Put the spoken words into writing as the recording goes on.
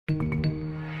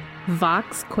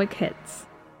Vox Quick Hits.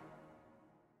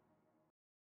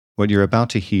 What you're about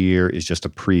to hear is just a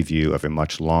preview of a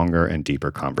much longer and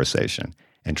deeper conversation.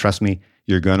 And trust me,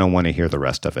 you're going to want to hear the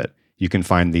rest of it. You can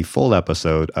find the full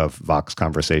episode of Vox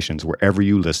Conversations wherever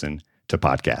you listen to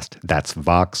podcasts. That's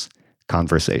Vox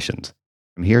Conversations.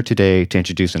 I'm here today to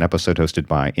introduce an episode hosted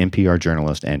by NPR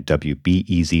journalist and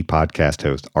WBEZ podcast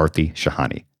host Aarti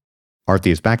Shahani.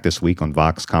 Aarti is back this week on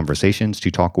Vox Conversations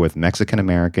to talk with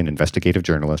Mexican-American investigative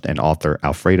journalist and author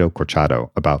Alfredo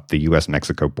Corchado about the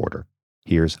U.S.-Mexico border.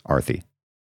 Here's Aarti.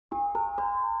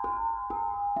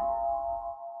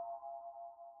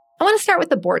 I want to start with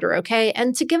the border, okay?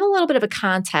 And to give a little bit of a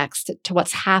context to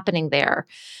what's happening there.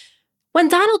 When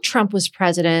Donald Trump was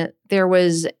president, there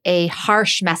was a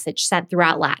harsh message sent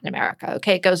throughout Latin America,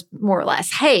 okay? It goes more or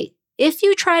less, hey, if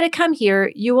you try to come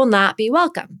here, you will not be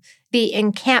welcome. The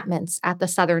encampments at the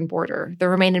southern border, the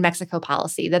Remain in Mexico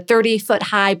policy, the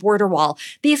 30-foot-high border wall,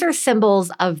 these are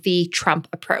symbols of the Trump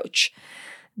approach.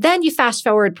 Then you fast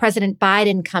forward, President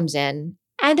Biden comes in,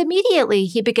 and immediately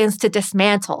he begins to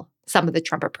dismantle some of the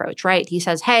Trump approach, right? He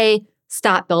says, hey,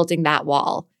 stop building that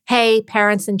wall. Hey,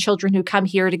 parents and children who come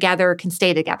here together can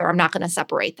stay together. I'm not going to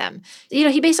separate them.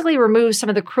 He basically removes some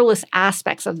of the cruelest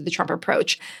aspects of the Trump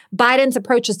approach. Biden's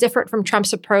approach is different from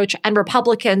Trump's approach, and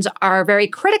Republicans are very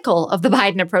critical of the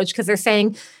Biden approach because they're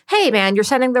saying, hey, man, you're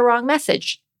sending the wrong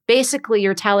message. Basically,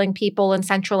 you're telling people in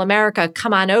Central America,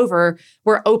 come on over,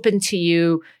 we're open to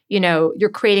you. You're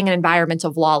creating an environment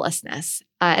of lawlessness.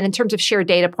 And in terms of sheer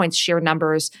data points, sheer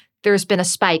numbers, there's been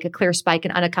a clear spike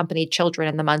in unaccompanied children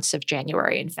in the months of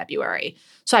January and February.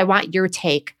 So I want your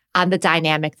take on the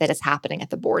dynamic that is happening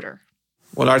at the border.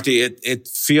 Well, Aarti, it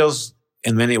feels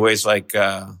in many ways like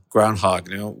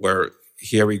Groundhog, where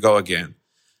here we go again.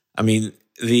 I mean,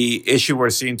 the issue we're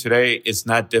seeing today is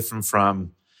not different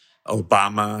from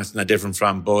Obama. It's not different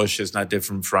from Bush. It's not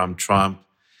different from Trump.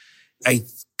 I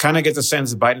kind of get the sense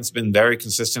that Biden's been very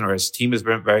consistent, or his team has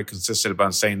been very consistent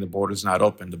about saying the border's not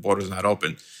open, the border's not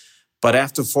open. But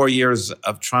after 4 years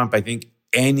of Trump, I think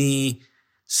any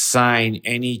sign,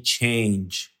 any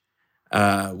change,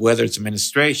 whether it's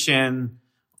administration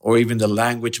or even the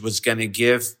language, was going to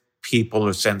give people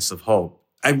a sense of hope.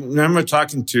 I remember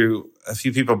talking to a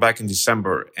few people back in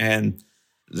December, and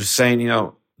they're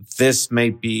saying, this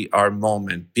may be our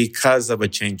moment because of a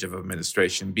change of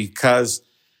administration, because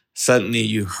suddenly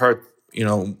you heard,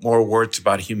 more words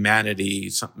about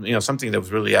humanity, something that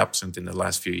was really absent in the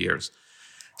last few years.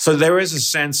 So there is a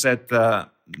sense that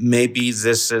maybe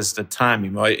this is the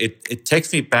time. It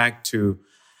takes me back to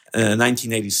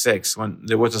 1986 when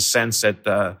there was a sense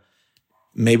that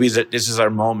maybe that this is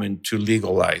our moment to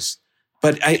legalize.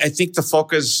 But I think the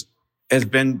focus has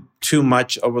been too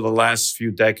much over the last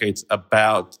few decades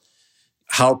about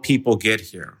how people get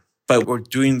here. But we're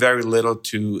doing very little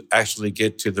to actually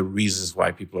get to the reasons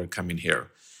why people are coming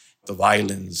here. The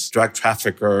violence, drug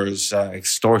traffickers,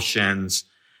 extortions,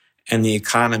 and the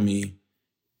economy.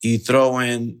 You throw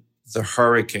in the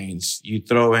hurricanes, you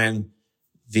throw in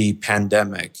the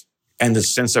pandemic, and the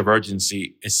sense of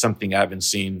urgency is something I haven't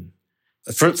seen.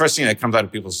 The first thing that comes out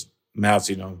of people's mouths,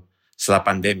 es la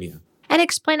pandemia. And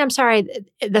explain, I'm sorry,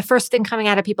 the first thing coming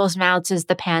out of people's mouths is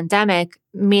the pandemic,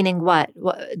 meaning what?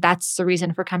 That's the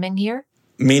reason for coming here?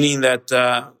 Meaning that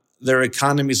their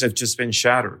economies have just been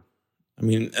shattered. I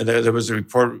mean, there was a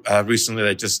report recently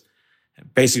that just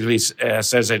basically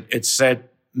says that it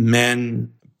set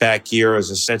men back years,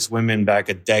 it sets women back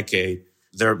a decade.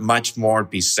 They're much more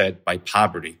beset by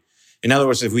poverty. In other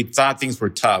words, if we thought things were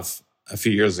tough a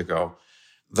few years ago,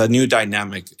 the new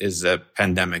dynamic is the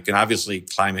pandemic and obviously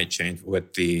climate change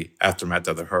with the aftermath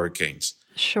of the hurricanes.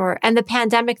 Sure. And the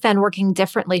pandemic then working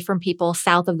differently from people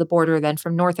south of the border than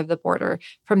from north of the border.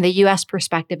 From the U.S.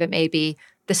 perspective, it may be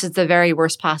this is the very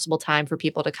worst possible time for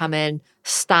people to come in,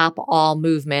 stop all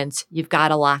movement. You've got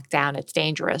to lock down. It's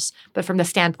dangerous. But from the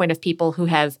standpoint of people who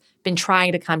have been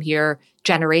trying to come here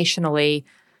generationally,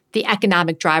 the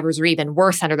economic drivers are even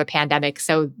worse under the pandemic.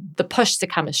 So the push to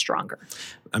come is stronger.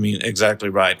 I mean, exactly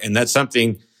right. And that's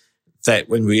something that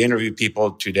when we interview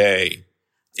people today,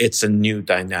 it's a new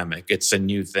dynamic. It's a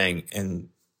new thing. And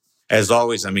as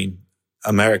always,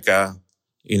 America,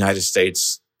 United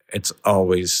States, it's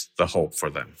always the hope for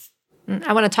them.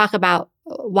 I want to talk about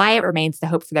why it remains the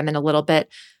hope for them in a little bit.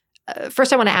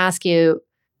 First, I want to ask you,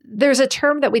 there's a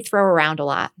term that we throw around a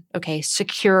lot, okay,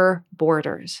 secure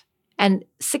borders. And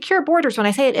secure borders, when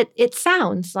I say it, it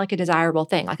sounds like a desirable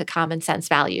thing, like a common sense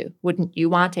value. Wouldn't you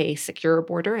want a secure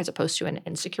border as opposed to an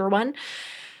insecure one?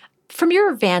 From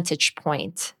your vantage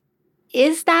point,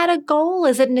 Is that a goal?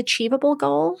 Is it an achievable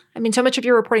goal? I mean, so much of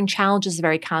your reporting challenges the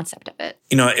very concept of it.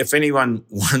 If anyone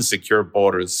wants secure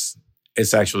borders,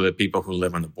 it's actually the people who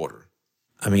live on the border.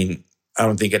 I mean, I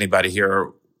don't think anybody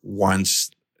here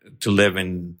wants to live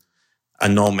in a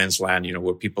no man's land,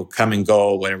 where people come and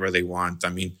go whenever they want. I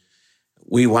mean,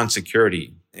 we want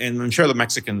security. And I'm sure the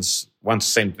Mexicans want the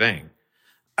same thing.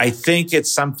 I think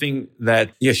it's something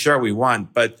that, yeah, sure, we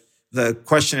want. But the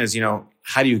question is,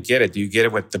 how do you get it? Do you get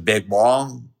it with the big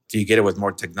wall? Do you get it with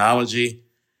more technology?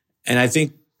 And I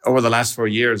think over the last 4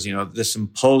 years, this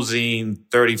imposing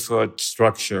 30-foot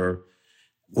structure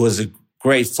was a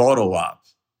great photo op,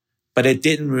 but it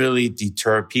didn't really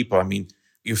deter people. I mean,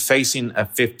 you're facing a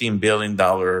 $15 billion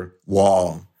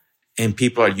wall and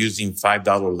people are using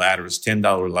 $5 ladders,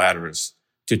 $10 ladders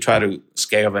to try to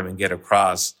scale them and get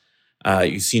across.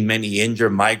 You've seen many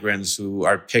injured migrants who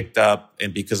are picked up,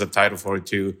 and because of Title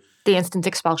 42, the instant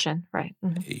expulsion, right?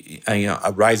 Mm-hmm.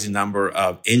 A rising number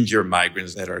of injured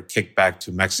migrants that are kicked back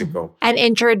to Mexico. Mm-hmm. And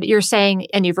injured, you're saying,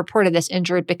 and you've reported this,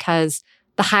 injured because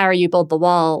the higher you build the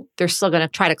wall, they're still going to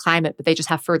try to climb it, but they just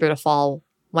have further to fall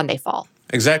when they fall.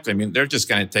 Exactly. I mean, they're just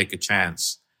going to take a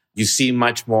chance. You see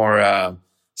much more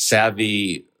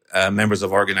savvy members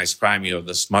of organized crime,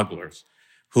 the smugglers,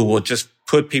 who will just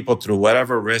put people through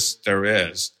whatever risk there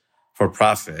is for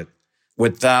profit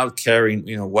without caring,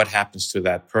 what happens to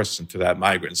that person, to that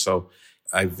migrant. So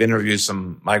I've interviewed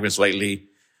some migrants lately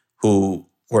who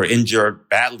were injured,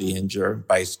 badly injured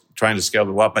by trying to scale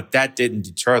the wall, but that didn't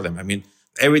deter them. I mean,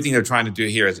 everything they're trying to do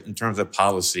here is, in terms of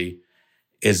policy,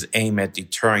 is aimed at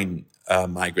deterring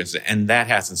migrants, and that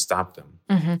hasn't stopped them.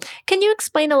 Mm-hmm. Can you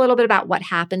explain a little bit about what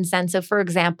happens then? So, for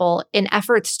example, in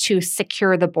efforts to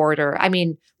secure the border, I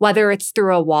mean, whether it's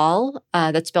through a wall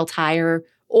that's built higher,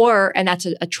 and that's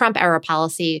a Trump-era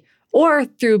policy, or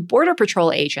through Border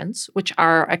Patrol agents, which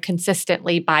are a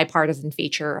consistently bipartisan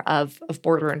feature of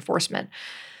border enforcement.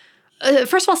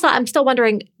 First of all, I'm still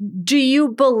wondering, do you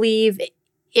believe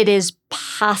it is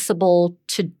possible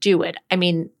to do it? I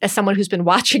mean, as someone who's been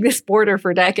watching this border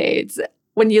for decades,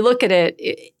 when you look at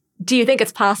it, do you think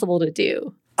it's possible to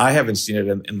do? I haven't seen it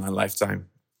in my lifetime.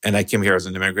 And I came here as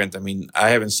an immigrant. I mean, I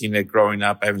haven't seen it growing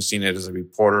up. I haven't seen it as a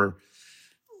reporter.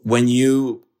 When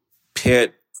you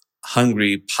pit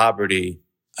hungry poverty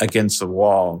against a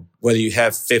wall, whether you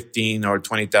have 15 or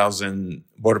 20,000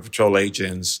 Border Patrol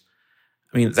agents,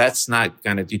 I mean, that's not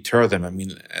going to deter them. I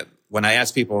mean, when I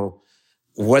ask people,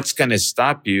 what's going to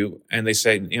stop you? And they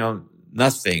say,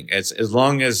 nothing. It's as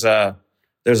long as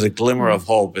there's a glimmer of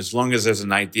hope, as long as there's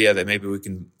an idea that maybe we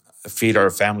can feed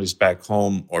our families back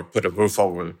home or put a roof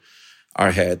over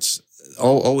our heads.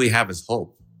 All we have is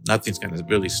hope. Nothing's going to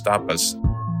really stop us.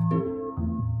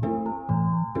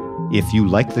 If you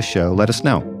like the show, let us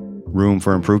know. Room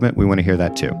for improvement, we want to hear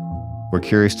that too. We're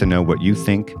curious to know what you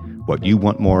think, what you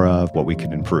want more of, what we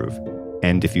can improve.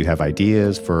 And if you have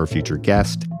ideas for a future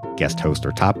guest host,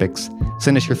 or topics,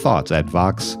 send us your thoughts at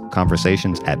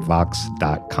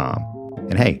voxconversations@vox.com.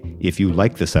 And hey, if you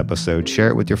like this episode, share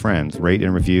it with your friends, rate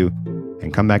and review,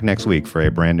 and come back next week for a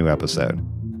brand new episode.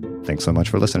 Thanks so much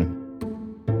for listening.